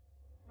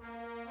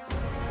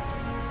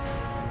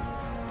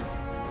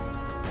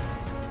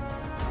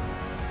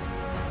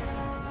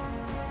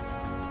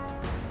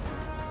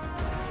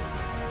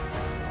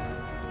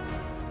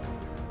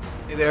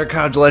Hey there,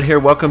 Kyle Gillette here.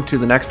 Welcome to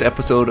the next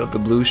episode of the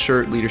Blue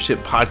Shirt Leadership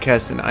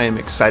Podcast, and I am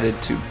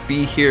excited to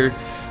be here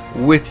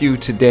with you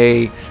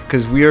today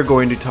because we are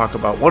going to talk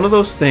about one of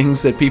those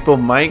things that people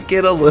might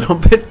get a little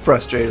bit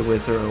frustrated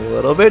with or a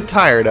little bit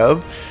tired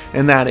of,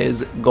 and that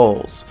is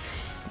goals.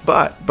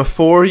 But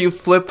before you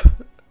flip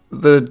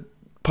the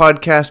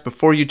podcast,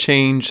 before you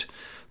change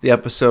the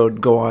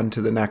episode, go on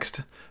to the next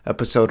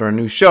episode or a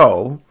new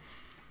show,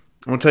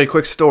 I'm going to tell you a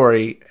quick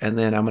story, and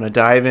then I'm going to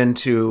dive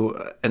into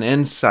an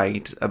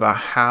insight about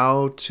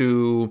how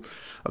to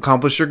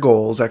accomplish your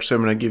goals. Actually,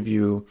 I'm going to give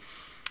you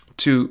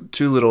two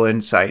little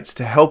insights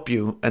to help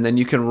you, and then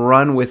you can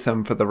run with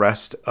them for the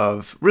rest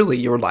of really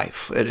your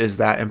life. It is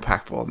that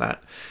impactful and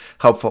that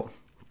helpful.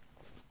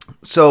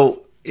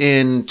 So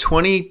in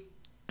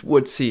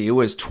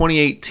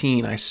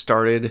 2018, I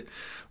started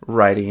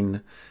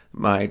writing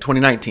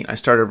 2019, I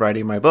started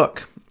writing my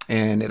book.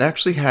 And it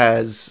actually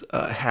has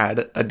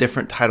had a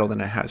different title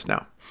than it has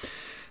now.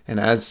 And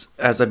as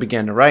I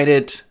began to write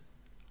it,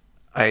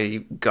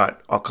 I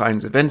got all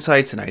kinds of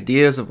insights and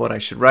ideas of what I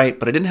should write,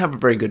 but I didn't have a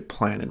very good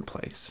plan in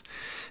place.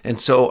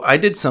 And so I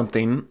did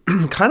something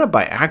kind of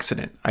by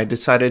accident. I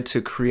decided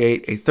to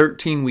create a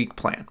 13-week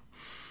plan,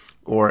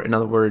 or in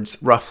other words,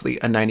 roughly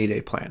a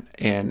 90-day plan.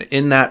 And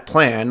in that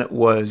plan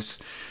was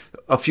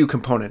a few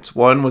components.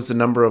 One was the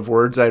number of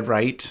words I'd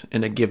write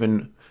in a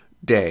given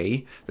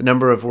day, the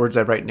number of words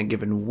I write in a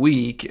given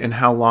week, and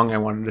how long I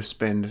wanted to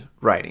spend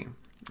writing.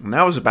 And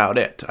that was about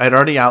it. I'd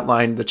already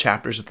outlined the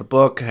chapters of the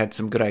book, I had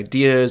some good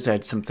ideas, I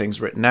had some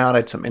things written out, I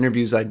had some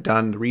interviews I'd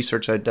done, the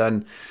research I'd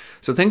done.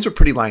 So things were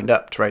pretty lined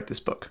up to write this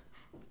book.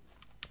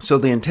 So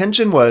the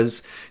intention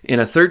was,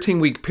 in a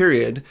 13-week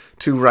period,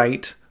 to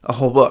write a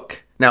whole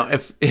book. Now,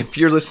 if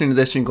you're listening to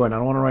this and you're going, I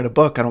don't want to write a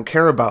book, I don't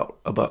care about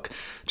a book,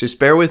 just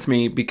bear with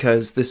me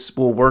because this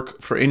will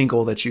work for any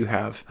goal that you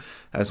have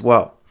as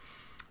well.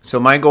 So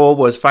my goal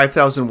was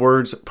 5,000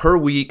 words per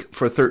week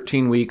for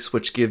 13 weeks,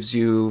 which gives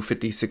you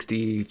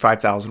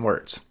 65,000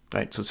 words,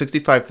 right? So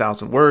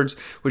 65,000 words,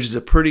 which is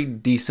a pretty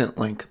decent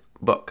length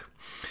book.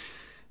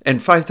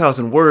 And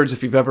 5,000 words,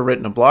 if you've ever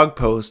written a blog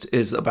post,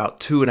 is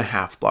about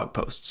 2.5 blog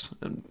posts,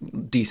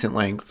 decent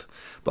length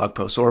blog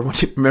posts. Or when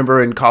you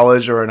remember in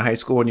college or in high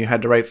school when you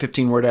had to write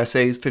 1,500-word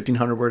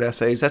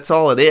essays, that's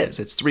all it is.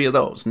 It's 3 of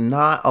those,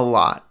 not a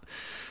lot.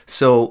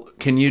 So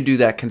can you do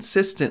that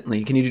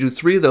consistently? Can you do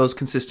 3 of those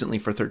consistently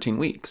for 13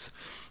 weeks?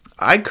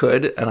 I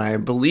could, and I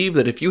believe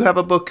that if you have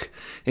a book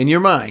in your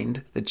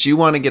mind that you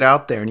want to get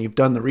out there and you've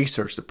done the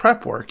research, the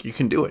prep work, you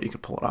can do it. You can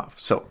pull it off.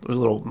 So there's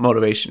a little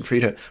motivation for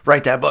you to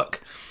write that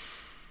book.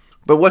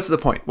 But what's the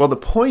point? Well, the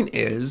point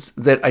is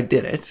that I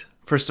did it.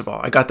 First of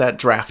all, I got that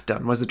draft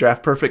done. Was the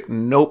draft perfect?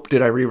 Nope.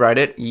 Did I rewrite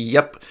it?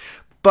 Yep.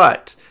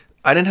 But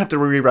I didn't have to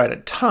rewrite a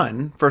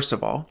ton, first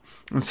of all.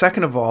 And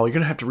second of all, you're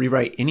going to have to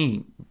rewrite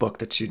any book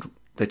that you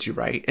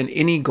write, and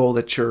any goal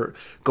that you're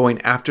going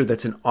after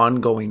that's an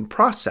ongoing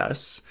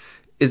process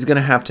is going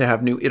to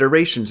have new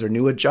iterations or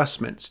new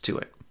adjustments to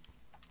it.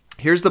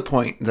 Here's the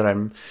point that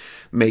I'm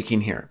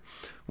making here.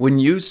 When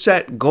you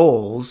set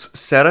goals,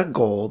 set a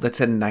goal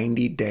that's a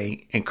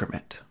 90-day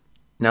increment.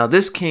 Now,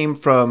 this came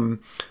from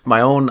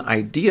my own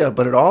idea,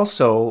 but it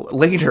also,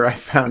 later I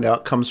found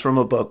out, comes from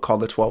a book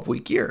called The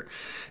 12-Week Year.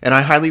 And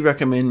I highly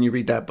recommend you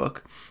read that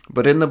book.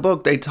 But in the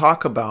book, they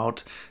talk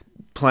about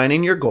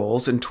planning your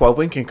goals in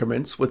 12-week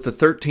increments, with the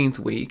 13th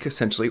week,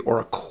 essentially, or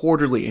a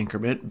quarterly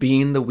increment,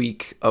 being the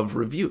week of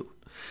review.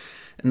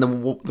 And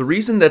the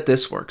reason that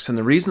this works, and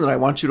the reason that I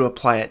want you to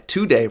apply it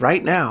today,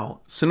 right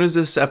now, as soon as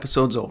this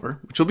episode's over,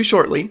 which will be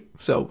shortly,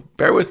 so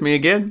bear with me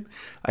again.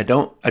 I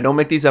don't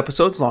make these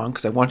episodes long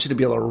because I want you to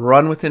be able to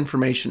run with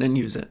information and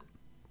use it.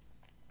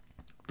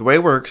 The way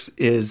it works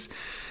is,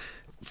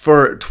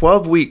 for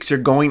 12 weeks, you're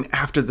going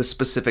after the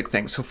specific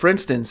thing. So for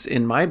instance,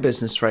 in my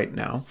business right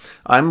now,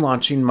 I'm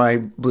launching my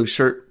Blue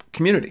Shirt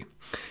community.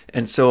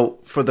 And so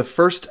for the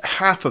first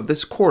half of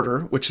this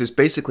quarter, which is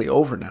basically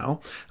over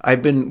now,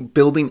 I've been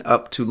building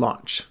up to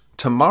launch.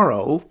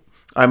 Tomorrow,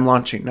 I'm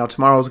launching. Now,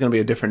 tomorrow is going to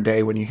be a different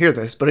day when you hear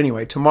this. But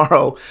anyway,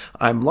 tomorrow,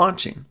 I'm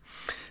launching.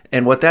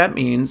 And what that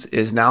means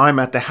is now I'm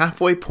at the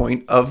halfway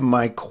point of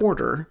my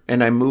quarter,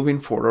 and I'm moving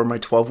forward, or my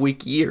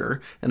 12-week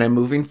year, and I'm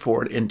moving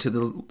forward into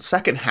the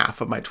second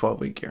half of my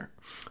 12-week year.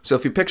 So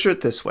if you picture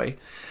it this way,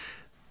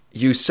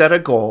 you set a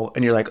goal,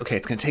 and you're like, okay,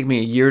 it's going to take me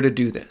a year to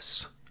do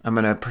this. I'm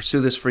going to pursue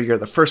this for a year.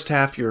 The first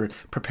half, you're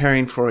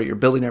preparing for it. You're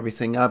building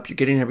everything up. You're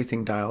getting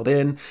everything dialed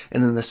in.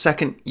 And then the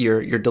second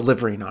year, you're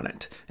delivering on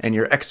it and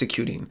you're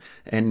executing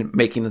and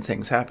making the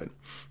things happen.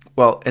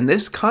 Well, in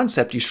this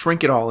concept, you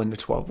shrink it all into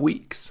 12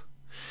 weeks.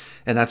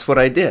 And that's what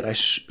I did. I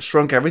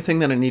shrunk everything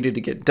that I needed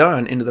to get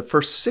done into the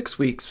first 6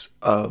 weeks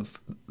of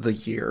the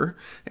year.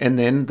 And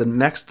then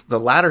the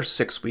latter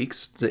 6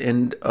 weeks, the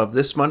end of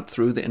this month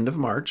through the end of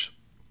March,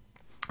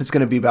 is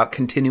going to be about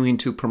continuing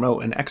to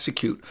promote and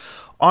execute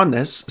on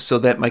this so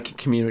that my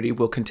community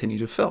will continue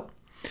to fill.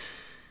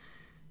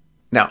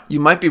 Now,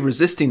 you might be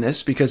resisting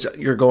this because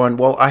you're going,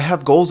 well, I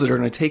have goals that are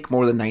going to take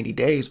more than 90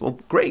 days. Well,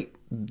 great.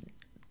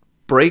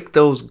 break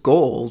those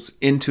goals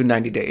into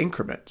 90-day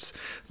increments.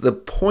 The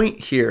point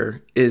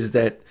here is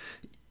that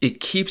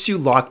it keeps you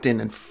locked in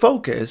and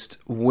focused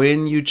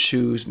when you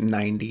choose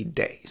 90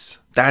 days.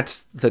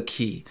 That's the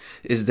key,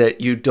 is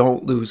that you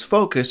don't lose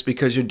focus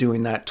because you're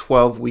doing that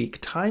 12-week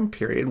time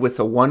period with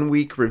a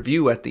 1-week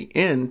review at the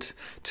end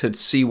to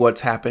see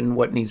what's happened,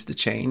 what needs to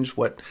change,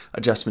 what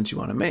adjustments you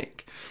want to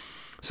make.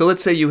 So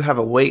let's say you have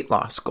a weight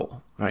loss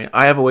goal, right?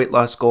 I have a weight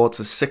loss goal. It's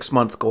a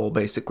 6-month goal,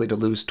 basically, to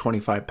lose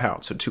 25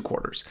 pounds, so 2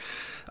 quarters.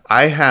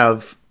 I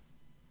have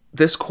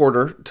this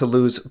quarter to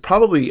lose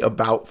probably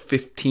about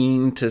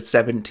 15 to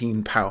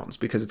 17 pounds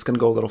because it's going to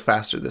go a little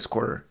faster this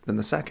quarter than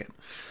the second.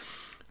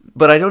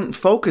 But I don't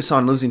focus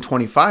on losing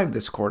 25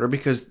 this quarter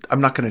because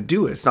I'm not going to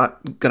do it. It's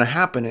not going to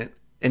happen.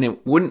 And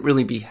it wouldn't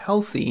really be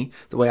healthy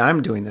the way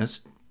I'm doing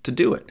this to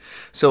do it.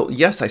 So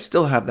yes, I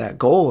still have that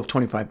goal of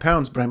 25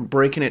 pounds, but I'm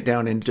breaking it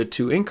down into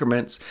 2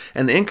 increments.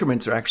 And the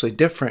increments are actually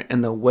different.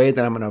 And the way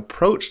that I'm going to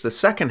approach the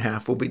second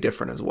half will be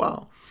different as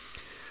well.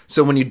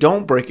 So when you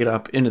don't break it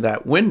up into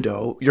that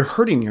window, you're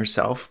hurting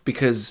yourself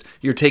because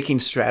you're taking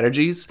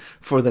strategies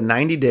for the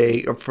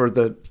 90-day or for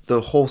the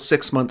whole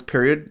 6-month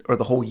period or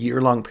the whole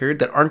year-long period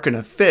that aren't going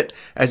to fit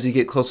as you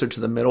get closer to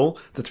the middle,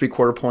 the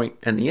 3/4 point,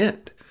 and the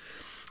end.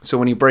 So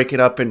when you break it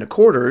up into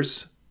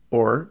quarters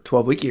or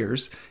 12-week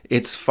years,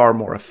 it's far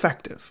more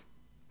effective.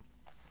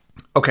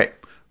 Okay,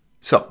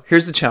 so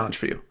here's the challenge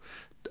for you.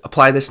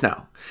 Apply this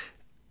now.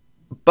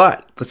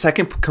 But the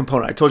second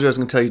component, I told you I was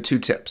going to tell you 2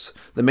 tips.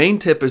 The main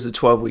tip is the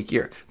 12-week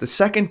year. The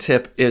second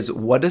tip is,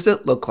 what does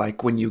it look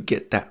like when you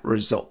get that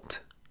result?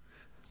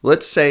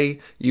 Let's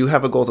say you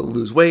have a goal to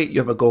lose weight. You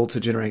have a goal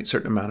to generate a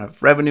certain amount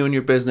of revenue in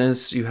your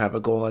business. You have a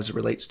goal as it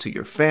relates to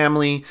your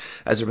family,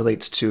 as it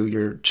relates to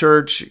your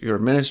church, your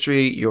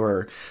ministry,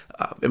 your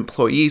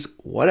employees,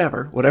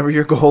 whatever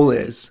your goal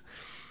is.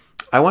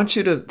 I want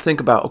you to think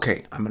about,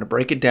 okay, I'm going to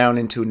break it down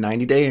into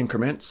 90-day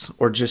increments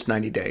or just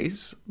 90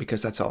 days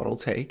because that's all it'll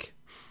take.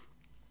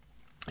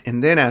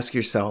 And then ask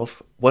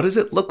yourself, what does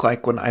it look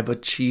like when I've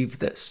achieved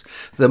this?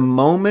 The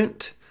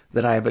moment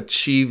that I've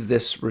achieved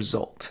this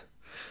result.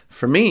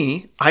 For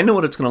me, I know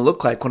what it's going to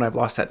look like when I've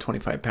lost that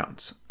 25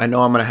 pounds. I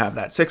know I'm going to have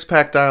that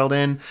 6-pack dialed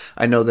in.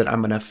 I know that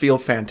I'm going to feel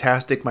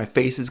fantastic. My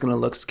face is going to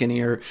look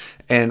skinnier.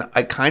 And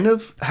I kind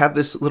of have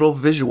this little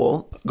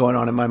visual going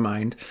on in my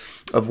mind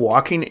of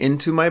walking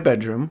into my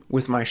bedroom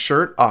with my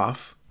shirt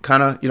off,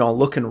 kind of,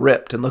 looking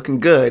ripped and looking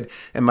good.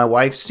 And my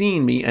wife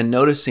seeing me and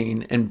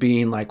noticing and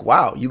being like,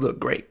 wow, you look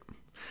great.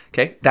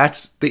 Okay.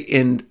 That's the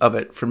end of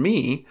it for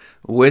me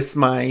with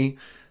my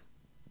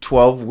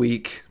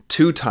 12-week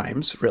 2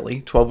 times,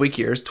 really, 12-week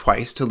years,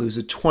 twice to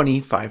lose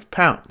 25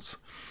 pounds.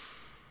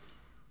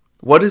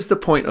 What is the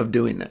point of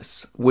doing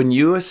this? When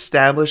you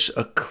establish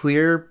a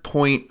clear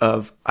point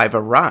of I've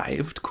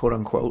arrived, quote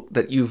unquote,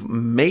 that you've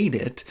made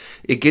it,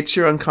 it gets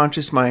your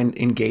unconscious mind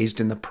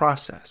engaged in the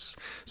process.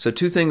 So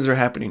 2 things are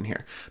happening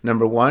here.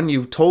 Number 1,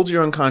 you've told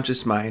your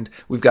unconscious mind,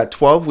 we've got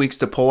 12 weeks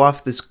to pull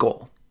off this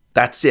goal.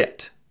 That's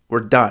it. We're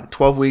done.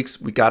 12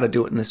 weeks, we got to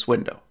do it in this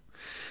window.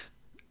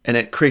 And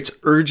it creates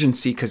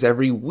urgency because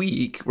every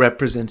week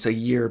represents a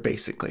year,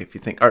 basically, if you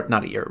think, or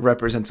not a year, it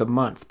represents a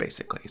month,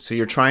 basically. So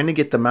you're trying to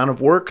get the amount of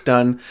work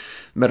done,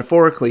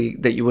 metaphorically,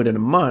 that you would in a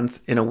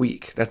month in a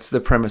week. That's the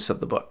premise of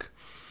the book.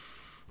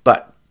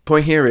 But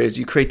point here is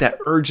you create that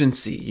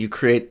urgency, you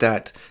create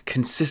that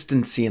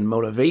consistency and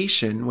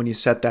motivation when you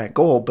set that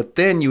goal, but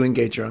then you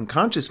engage your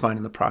unconscious mind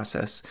in the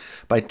process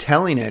by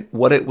telling it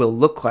what it will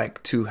look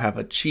like to have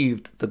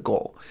achieved the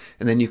goal.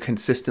 And then you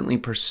consistently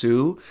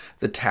pursue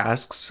the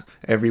tasks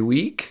every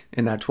week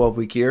in that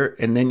 12-week year,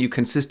 and then you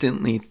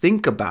consistently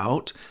think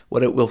about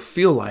what it will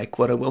feel like,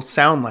 what it will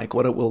sound like,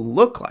 what it will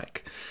look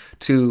like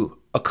to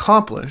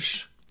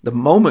accomplish the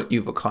moment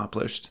you've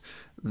accomplished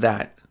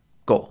that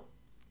goal.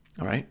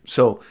 All right.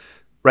 So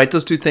write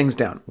those 2 things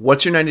down.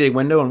 What's your 90-day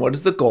window and what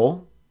is the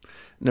goal?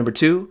 Number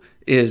 2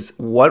 is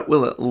what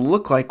will it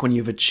look like when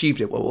you've achieved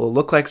it? What will it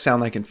look like,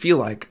 sound like, and feel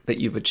like that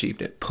you've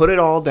achieved it? Put it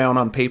all down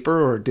on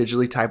paper or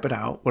digitally type it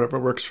out, whatever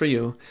works for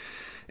you,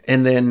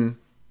 and then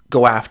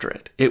go after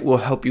it. It will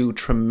help you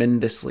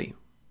tremendously.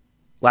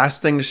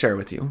 Last thing to share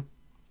with you.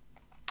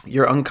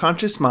 Your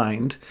unconscious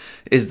mind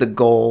is the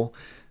goal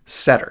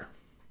setter.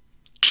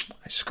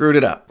 I screwed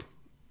it up.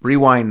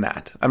 Rewind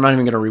that. I'm not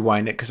even going to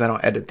rewind it because I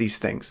don't edit these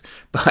things.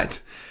 But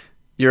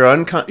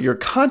your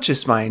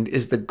conscious mind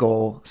is the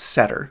goal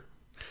setter.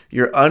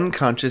 Your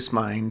unconscious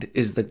mind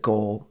is the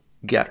goal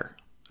getter.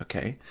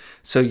 Okay?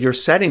 So you're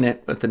setting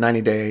it with the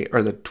 90-day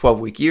or the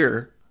 12-week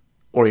year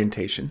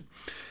orientation.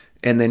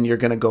 And then you're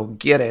going to go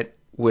get it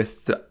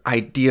with the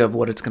idea of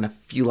what it's going to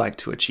feel like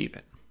to achieve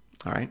it.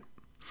 All right?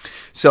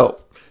 So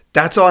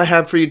that's all I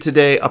have for you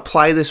today.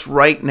 Apply this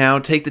right now.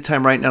 Take the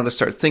time right now to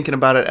start thinking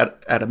about it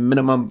at a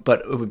minimum,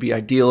 but it would be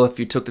ideal if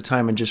you took the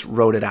time and just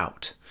wrote it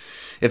out.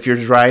 If you're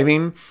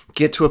driving,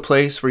 get to a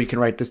place where you can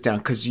write this down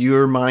because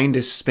your mind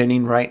is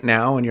spinning right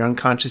now and your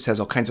unconscious has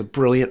all kinds of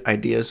brilliant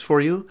ideas for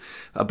you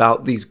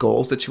about these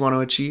goals that you want to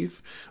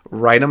achieve.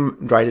 Write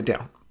it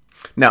down.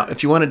 Now,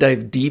 if you want to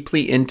dive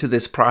deeply into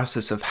this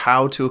process of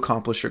how to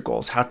accomplish your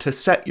goals, how to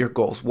set your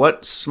goals,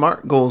 what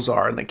SMART goals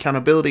are and the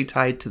accountability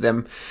tied to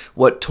them,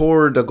 what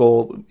toward a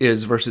goal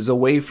is versus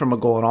away from a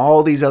goal, and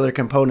all these other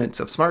components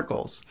of SMART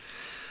goals,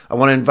 I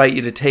want to invite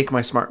you to take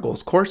my SMART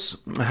Goals course.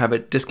 I have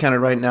it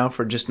discounted right now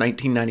for just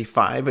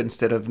 $19.95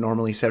 instead of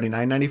normally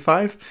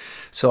 $79.95.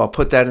 So I'll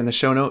put that in the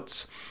show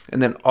notes.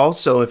 And then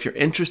also, if you're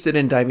interested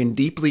in diving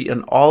deeply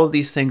in all of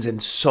these things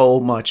and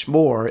so much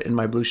more in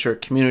my Blue Shirt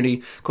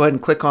community, go ahead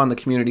and click on the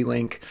community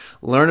link,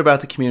 learn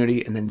about the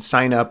community, and then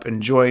sign up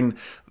and join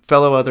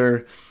fellow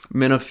other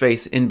men of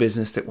faith in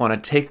business that want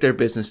to take their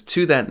business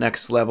to that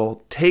next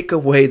level, take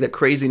away the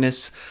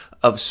craziness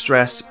of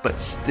stress,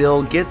 but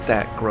still get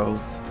that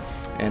growth.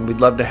 And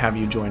we'd love to have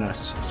you join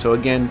us. So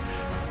again,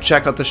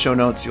 check out the show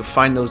notes. You'll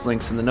find those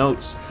links in the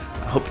notes.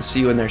 I hope to see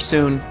you in there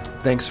soon.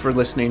 Thanks for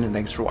listening and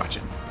thanks for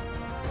watching.